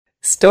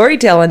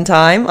Storytelling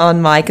time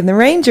on Mike and the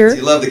Ranger.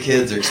 You love the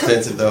kids. They're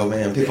expensive, though,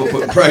 man. People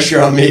put pressure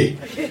on me.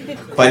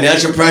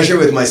 Financial pressure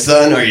with my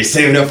son. Are you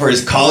saving up for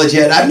his college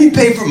yet? I haven't even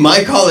paid for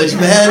my college,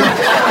 man.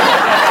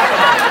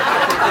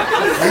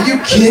 Are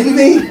you kidding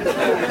me?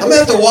 I'm going to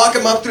have to walk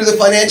him up through the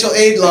financial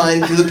aid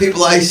line to the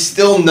people I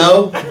still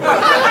know.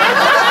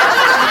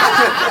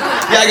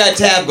 Yeah, I got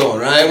tab going,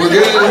 right? We're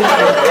good.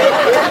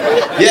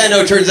 Yeah,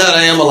 no, turns out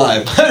I am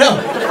alive. I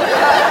know.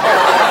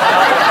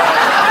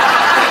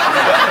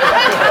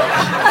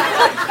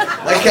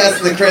 My Cats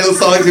in the Cradle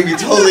song's gonna be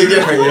totally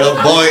different, you know.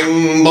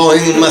 Boing,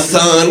 boing, my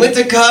son went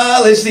to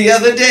college the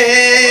other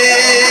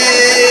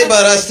day,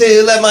 but I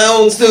still have my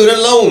own student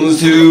loans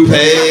to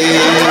pay.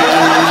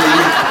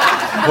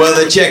 Well,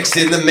 the check's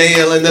in the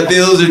mail and the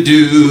bills are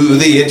due.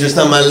 The interest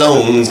on my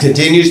loans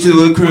continues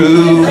to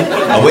accrue.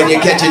 When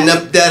you're catching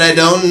up, that I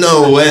don't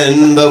know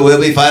when, but we'll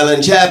be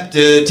filing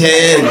Chapter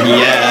 10,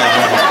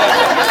 yeah.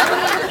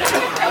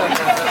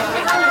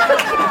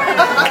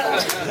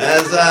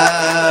 As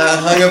I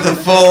hung up the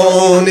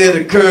phone, it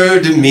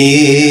occurred to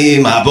me,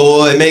 my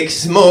boy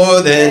makes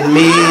more than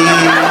me.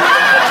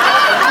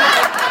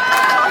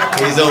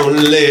 He's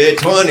only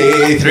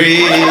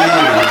 23.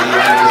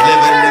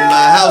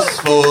 House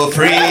for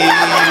free.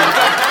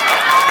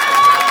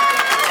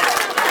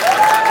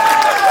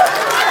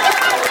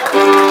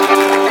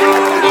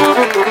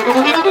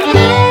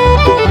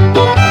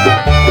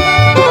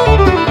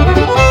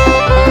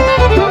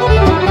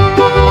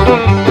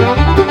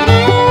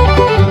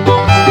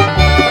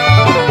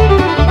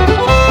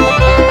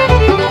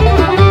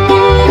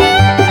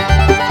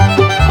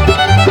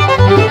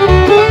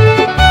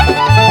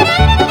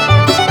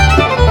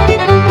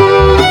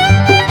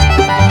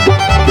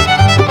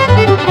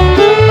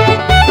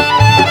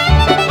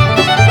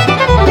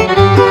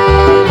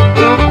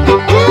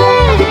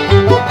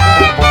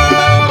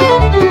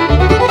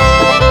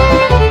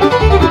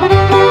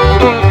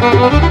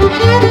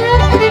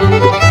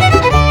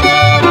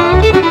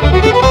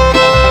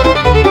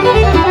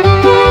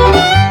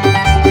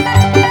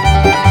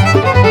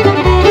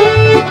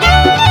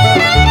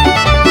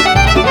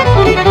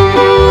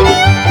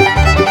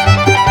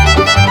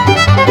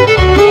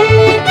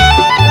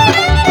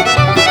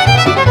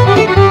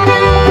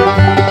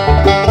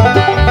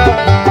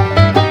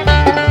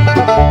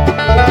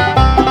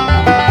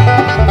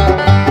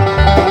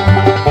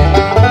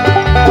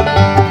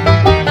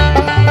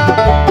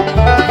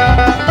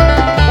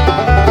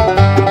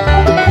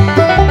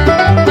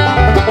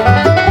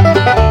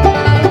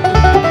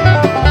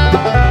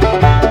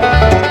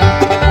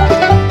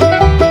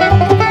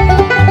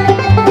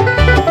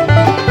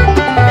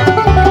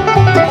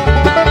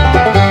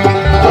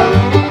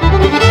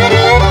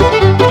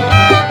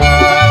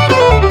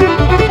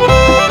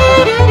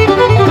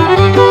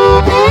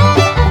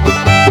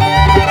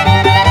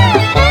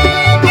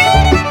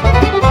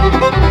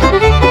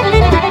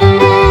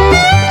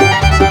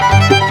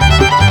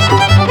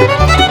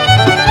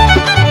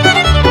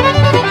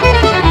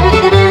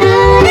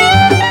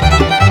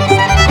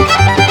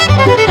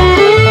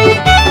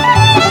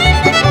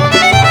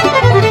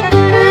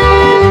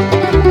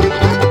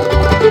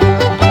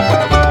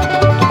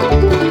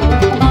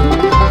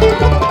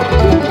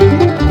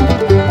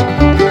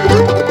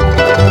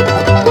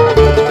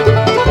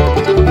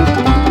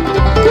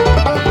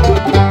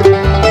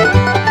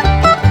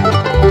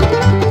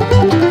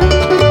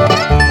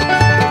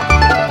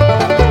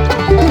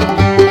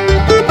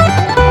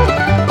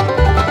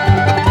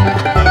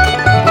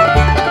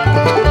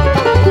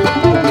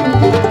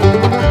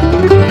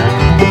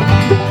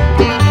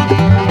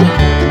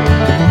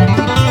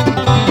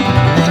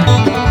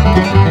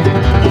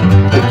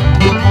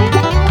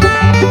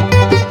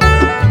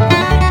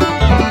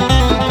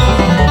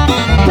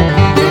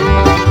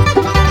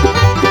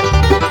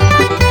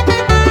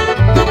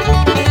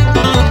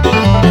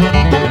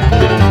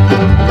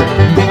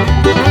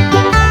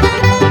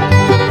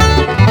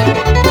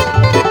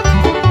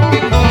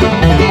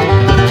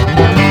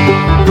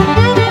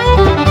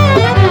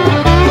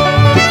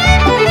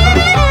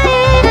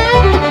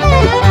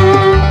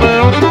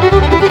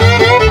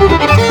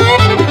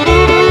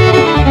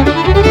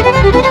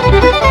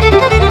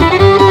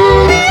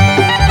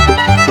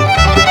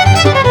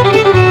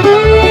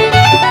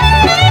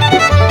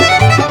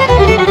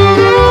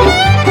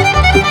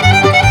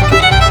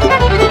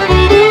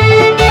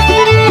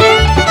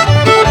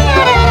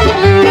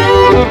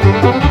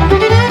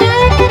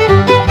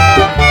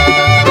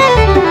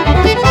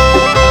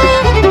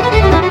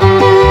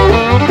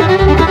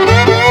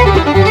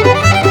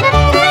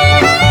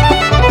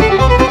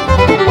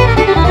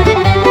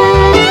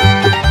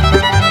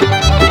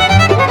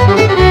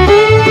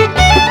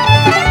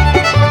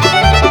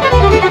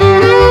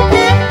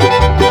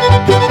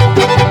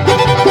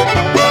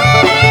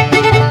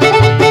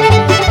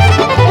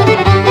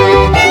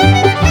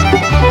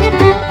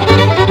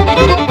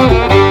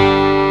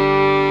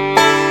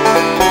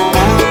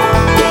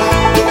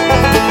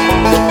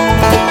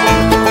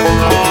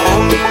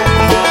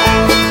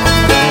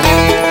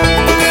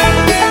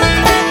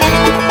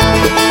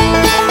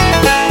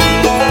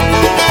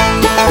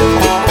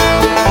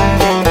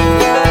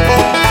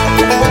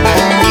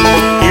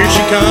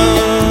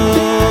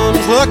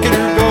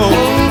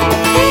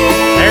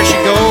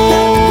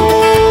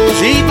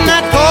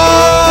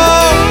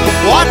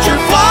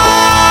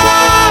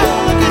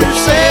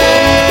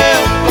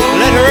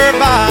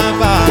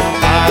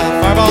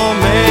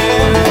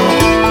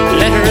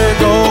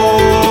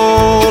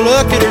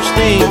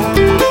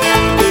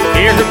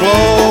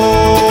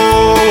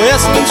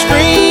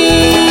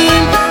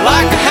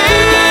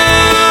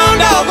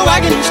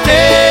 Train's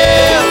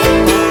tail,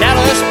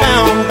 Dallas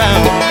bound,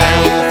 bound,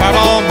 bound,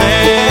 Fireball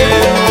Mail.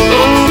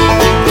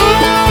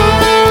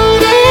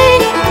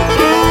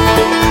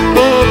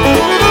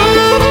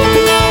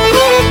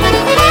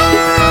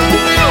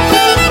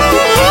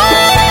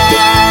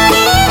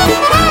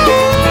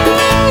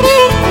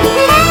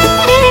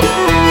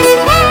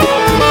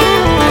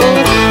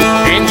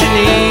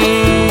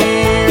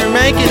 Engineer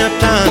making up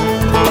time,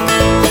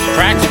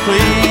 tracks are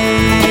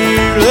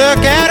clear,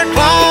 look at her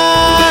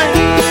climb.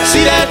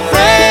 See that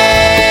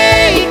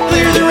freight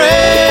clear the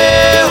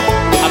rail.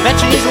 I bet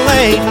she's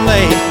late,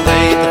 late,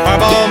 late, the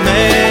Fireball Mail.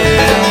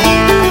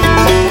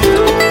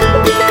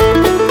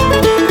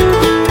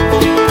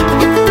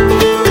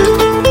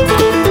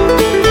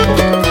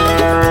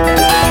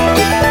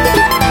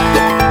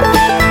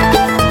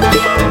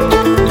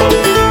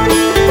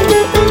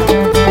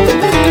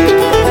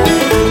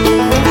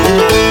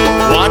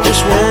 Watch her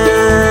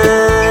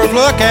swerve,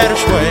 look at her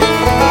sway.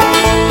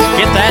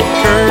 Get that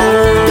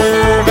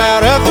curve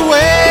out of the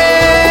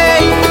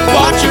way.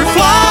 Watch her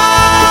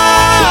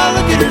fly,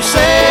 look at her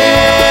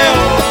sail.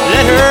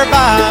 Let her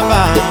by,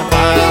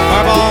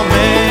 Fireball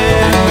Mail.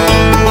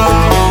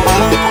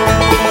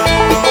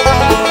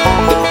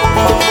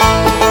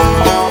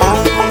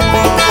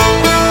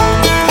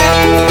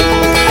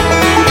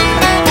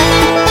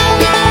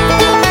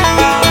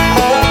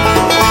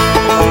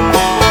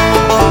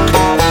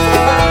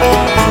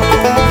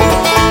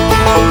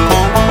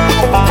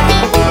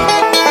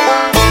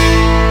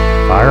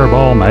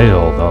 Fireball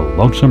Mail, the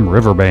Lonesome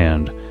River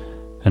Band.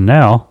 And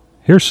now,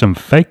 here's some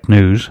fake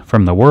news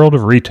from the world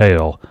of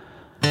retail.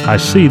 I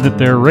see that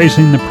they're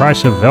raising the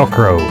price of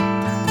Velcro.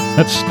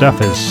 That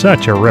stuff is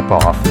such a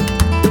ripoff.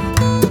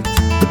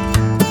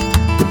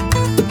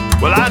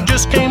 Well, I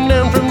just came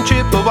down from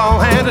Chippewa,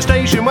 had a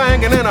station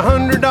wagon and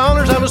 $100.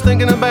 I was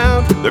thinking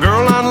about the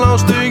girl I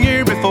lost the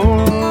year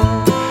before.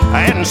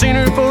 I hadn't seen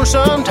her for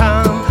some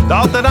time,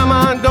 thought that I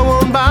might go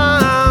on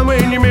by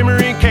when your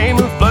memory came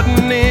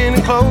flooding in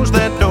and closed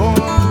that door.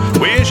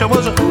 Wish I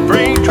was a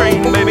freight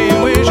train, baby,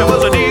 wish I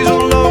was a diesel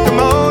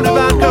locomotive.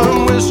 I'd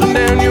come whistling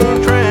down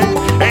your track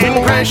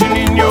and crashing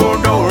in your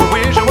door.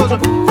 Wish I was a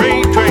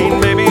freight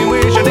train, baby,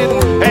 wish I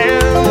didn't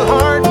have the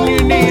heart and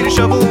you need a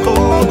shovel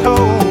full of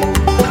coal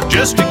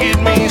just to get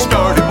me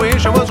started.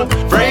 Wish I was a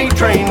freight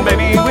train,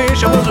 baby,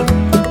 wish I was a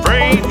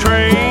freight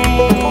train.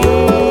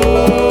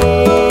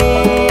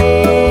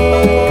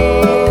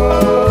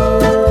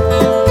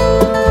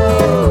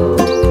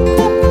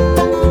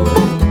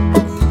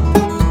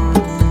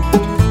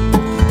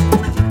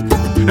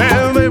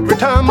 Now every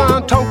time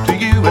I talk to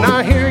you and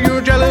I hear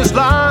your jealous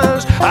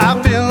lies,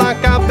 I feel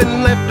like I've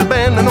been left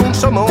abandoned on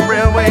some old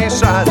railway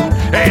side.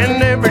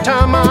 And every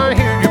time I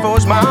hear your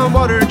voice, my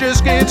water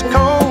just gets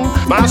cold.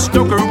 My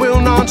stoker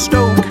will not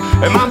stoke,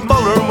 and my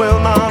bowler will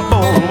not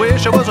bowl.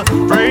 Wish I was a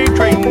freight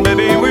train,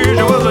 baby, wish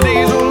I was a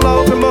diesel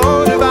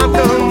locomotive. I'd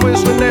come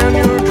whistling down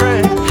your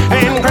track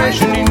and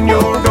crashing in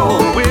your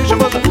door. Wish I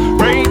was a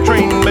freight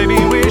train, baby,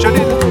 wish I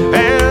didn't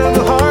have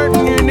the heart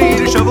and you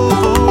need a shovel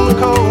full of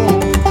coal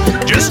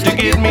just to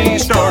get me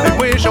started.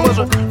 Wish I was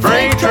a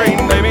freight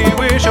train, baby,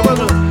 wish I was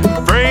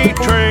a freight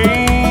train.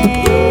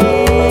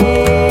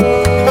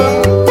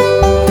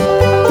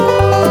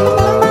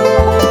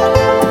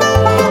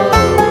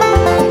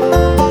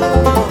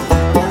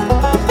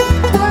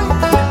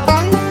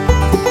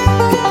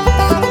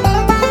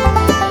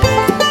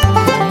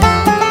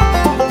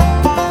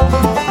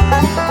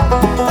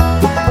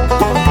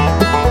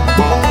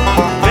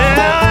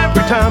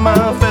 Time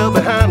I fell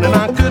behind and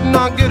I could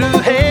not get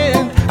ahead,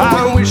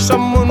 I wish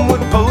someone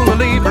would pull a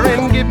lever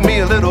and give me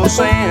a little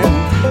sand.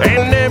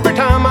 And every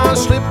time I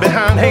slip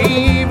behind,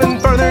 hey,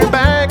 even further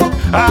back,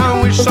 I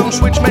wish some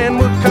switchman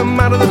would come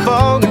out of the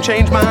fog and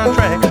change my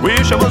track.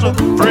 Wish I was a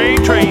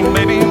freight train,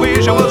 baby,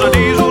 wish I was a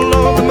diesel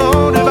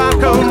locomotive. I'd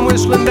come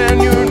whistling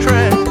down your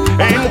track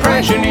and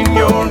crashing in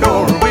your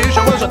door. Wish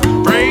I was a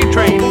freight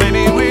train,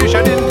 baby, wish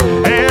I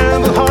didn't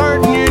have the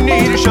heart and you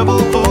need a shovel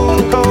full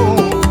of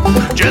coal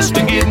just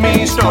to get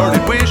me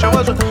started. Wish I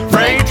was a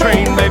freight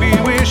train, baby,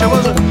 wish I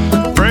was a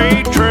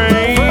freight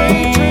train.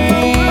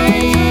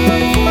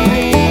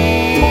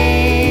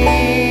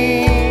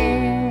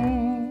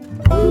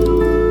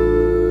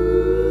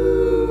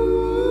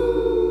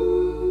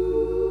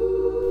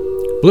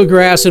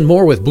 Bluegrass and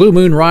more with Blue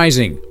Moon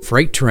Rising,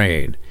 Freight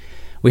Train.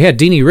 We had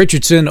Deanie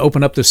Richardson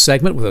open up this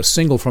segment with a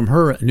single from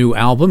her new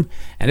album,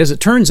 and as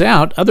it turns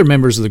out, other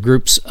members of the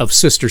groups of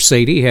Sister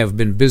Sadie have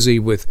been busy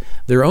with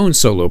their own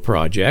solo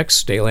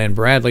projects. Dale Ann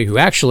Bradley, who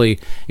actually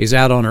is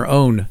out on her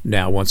own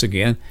now once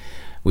again.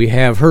 We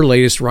have her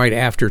latest right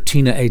after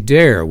Tina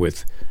Adair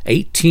with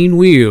 18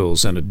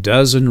 Wheels and a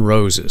Dozen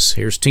Roses.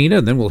 Here's Tina,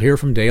 and then we'll hear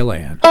from Dale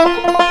Ann.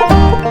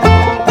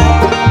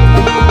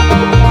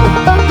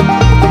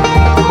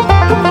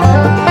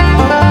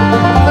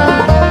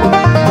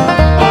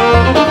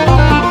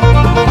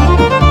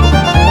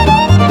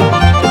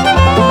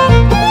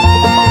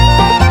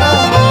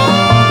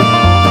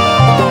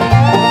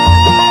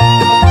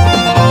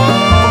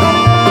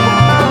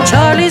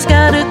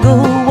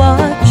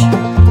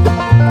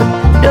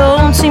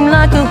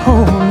 like a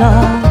whole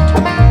lot.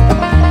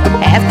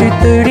 After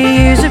 30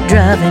 years of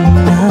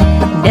driving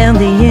up and down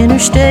the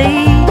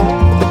interstate.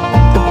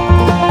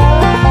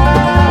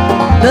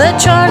 But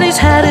Charlie's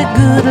had a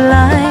good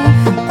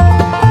life.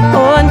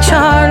 Oh, and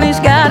Charlie's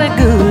got a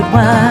good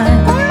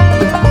wife.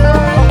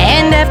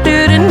 And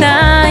after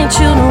tonight,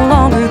 she'll no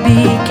longer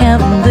be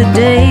counting the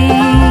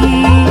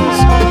days.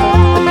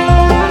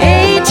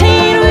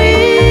 18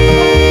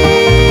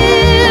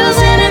 wheels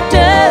and a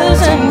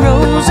dozen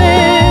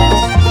roses,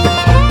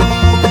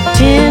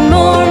 10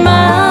 more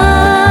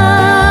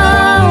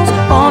miles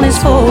on his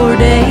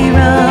 4-day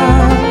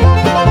run,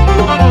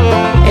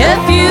 a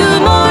few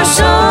more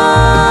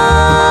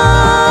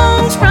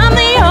songs from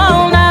the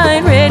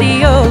all-night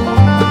radio.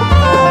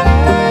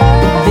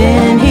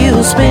 Then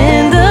he'll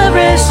spend the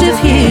rest of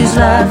his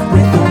life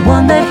with the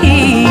one that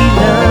he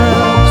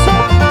loves.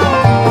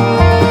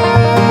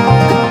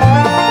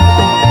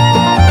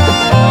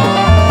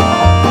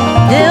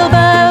 They'll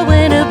buy a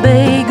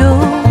Winnebago,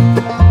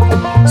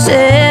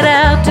 set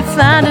out to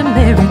find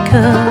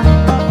America,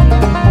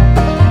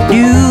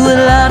 do a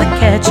lot of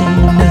catching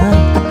up,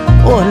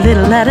 or a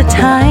little at a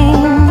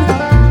time,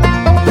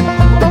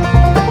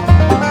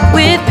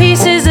 with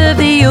pieces of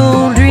the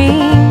old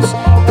dreams.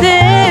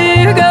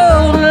 There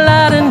goes a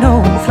lot of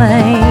no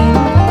flame,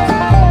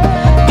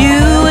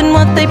 doing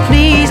what they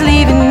please,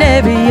 leaving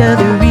every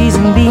other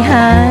reason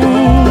behind.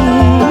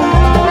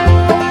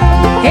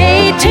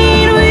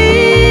 18 wheels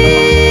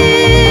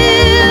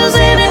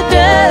and a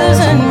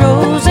dozen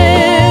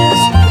roses,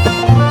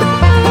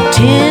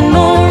 10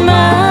 more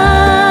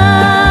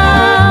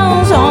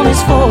miles on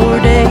his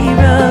 4-day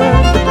run,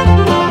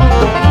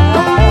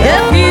 a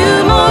few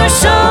more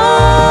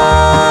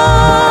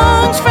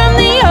songs from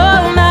the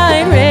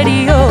all-night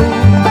radio.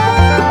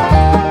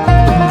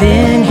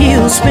 Then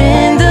he'll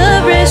spend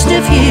the rest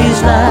of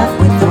his life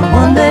with the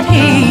one that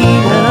he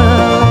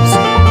loves.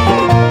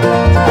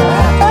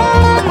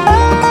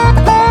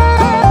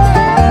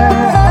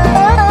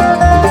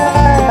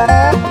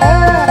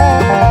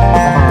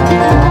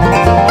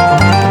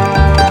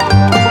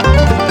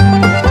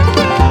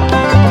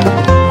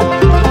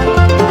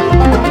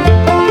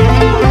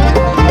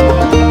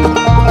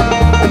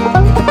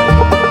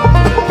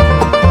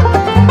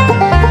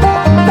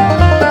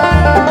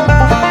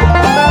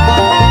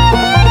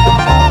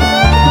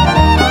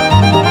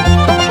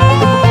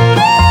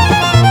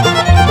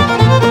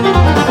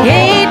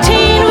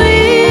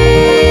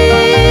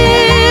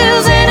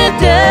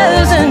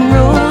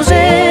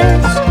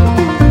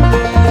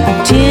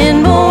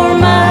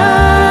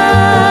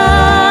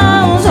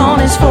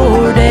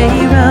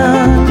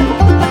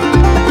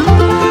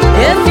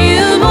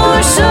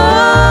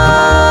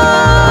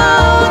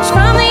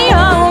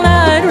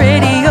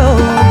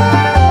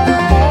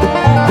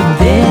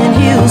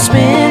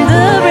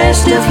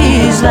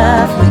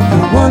 Life with the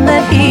one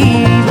that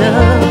he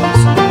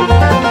loves.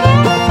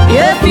 A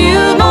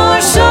few more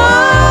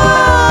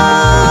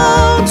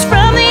songs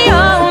from the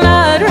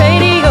all-night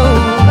radio.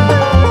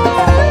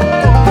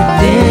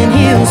 Then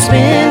he'll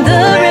spend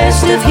the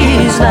rest of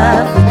his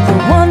life with the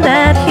one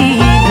that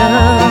he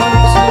loves.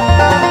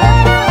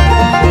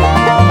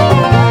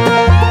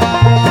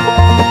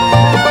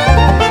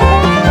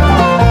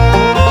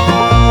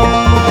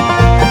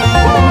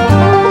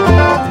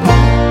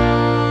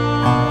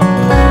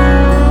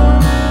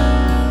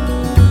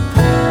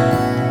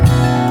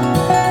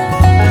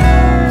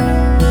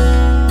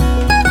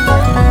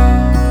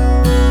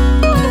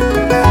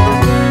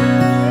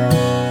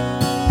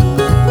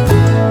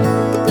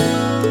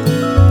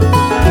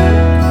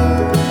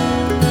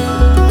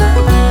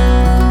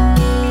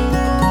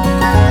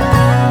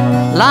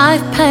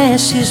 Life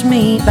passes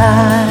me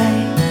by,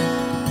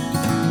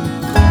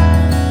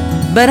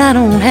 but I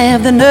don't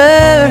have the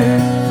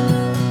nerve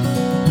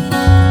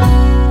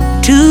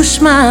to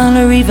smile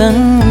or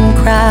even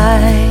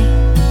cry,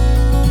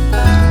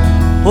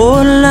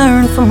 or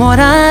learn from what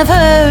I've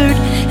heard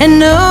and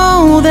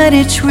know that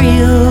it's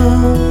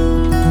real.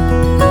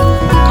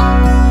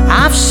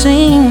 I've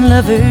seen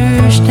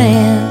lovers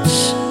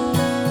dance,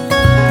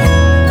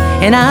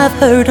 and I've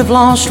heard of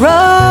lost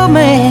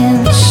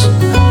romance,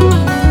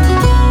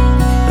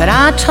 but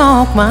I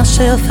talk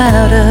myself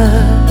out of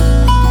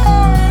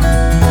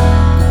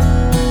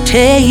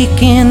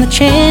taking the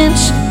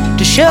chance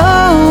to show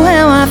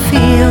how I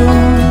feel.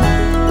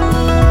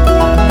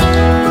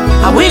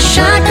 I wish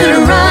I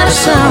could write a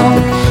song,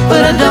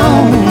 but I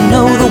don't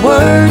know the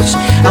words.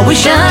 I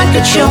wish I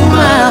could show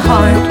my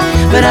heart,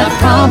 but I'd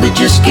probably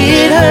just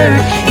get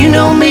hurt. You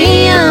know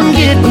me, I'm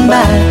getting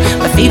by.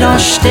 My feet are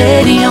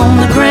steady on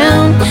the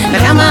ground, but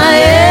how am I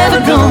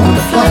ever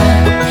gonna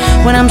fly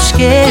when I'm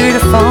scared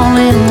of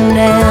falling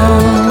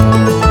down?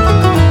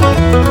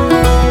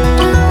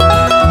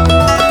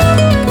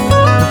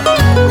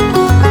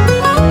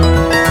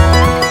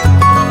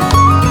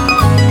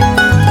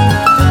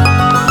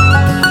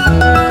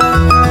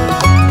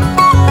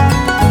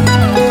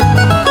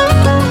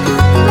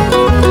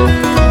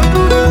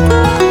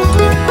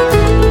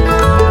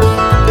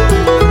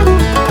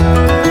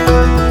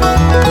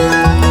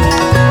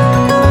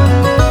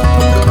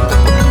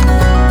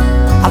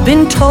 I've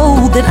been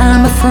told that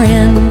I'm a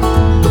friend,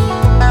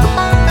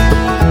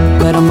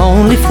 but I'm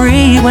only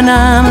free when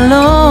I'm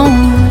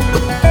alone.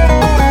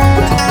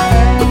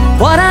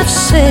 What I've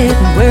said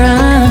and where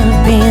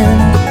I've been,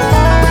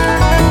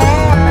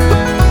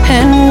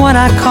 and what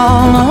I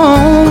call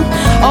home,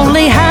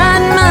 only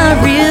hide my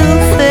real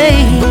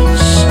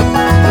face.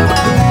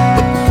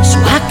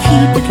 So I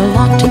keep it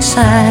locked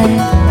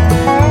inside,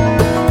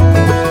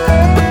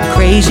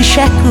 crazy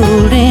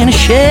shackled in a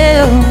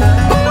shell.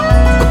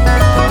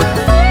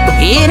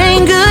 It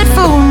ain't good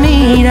for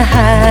me to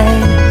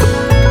hide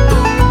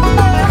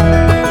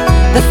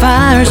the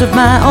fires of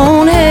my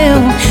own hell,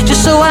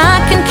 just so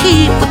I can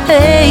keep the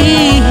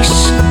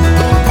pace.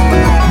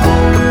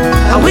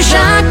 I wish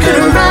I could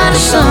write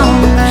a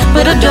song,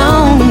 but I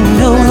don't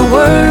know the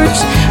words.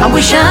 I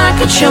wish I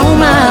could show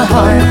my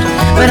heart,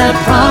 but I'd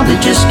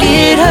probably just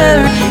get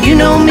hurt. You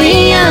know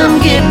me, I'm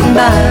getting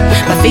by.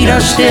 My feet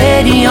are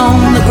steady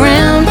on the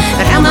ground,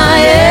 but how am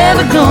I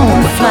ever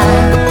gonna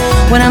fly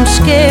when I'm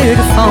scared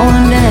of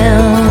falling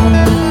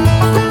down?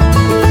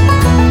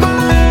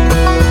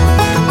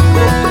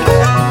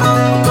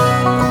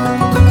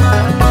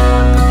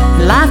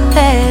 Life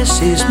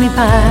passes me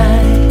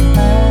by,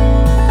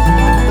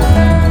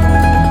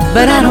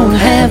 but I don't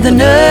have the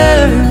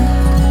nerve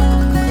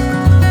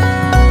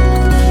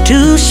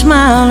to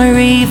smile or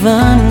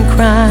even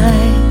cry,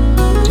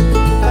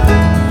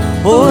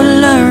 or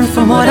learn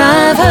from what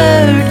I've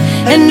heard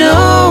and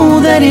know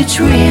that it's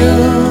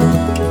real.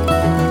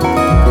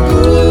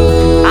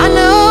 I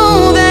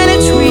know that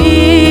it's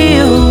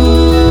real.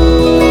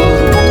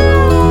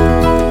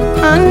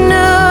 I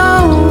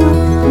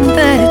know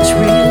that it's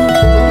real.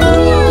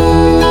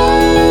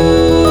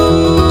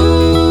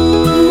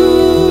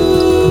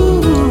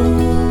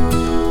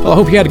 Well, I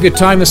hope you had a good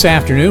time this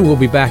afternoon. We'll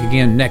be back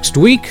again next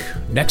week,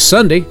 next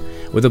Sunday,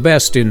 with the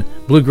best in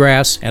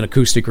bluegrass and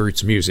acoustic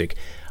roots music.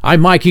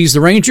 I'm Mike, he's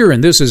the Ranger,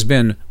 and this has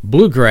been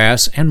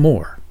Bluegrass and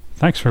More.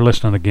 Thanks for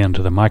listening again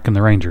to the Mike and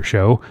the Ranger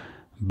Show.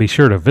 Be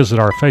sure to visit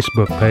our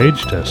Facebook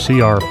page to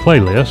see our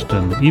playlist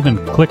and even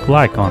click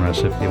like on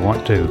us if you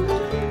want to.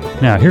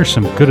 Now, here's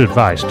some good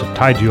advice to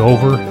tide you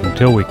over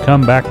until we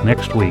come back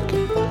next week.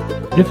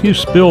 If you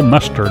spill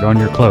mustard on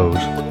your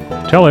clothes,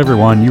 tell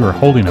everyone you are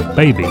holding a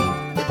baby,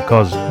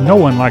 because no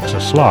one likes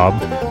a slob,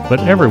 but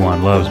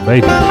everyone loves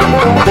babies.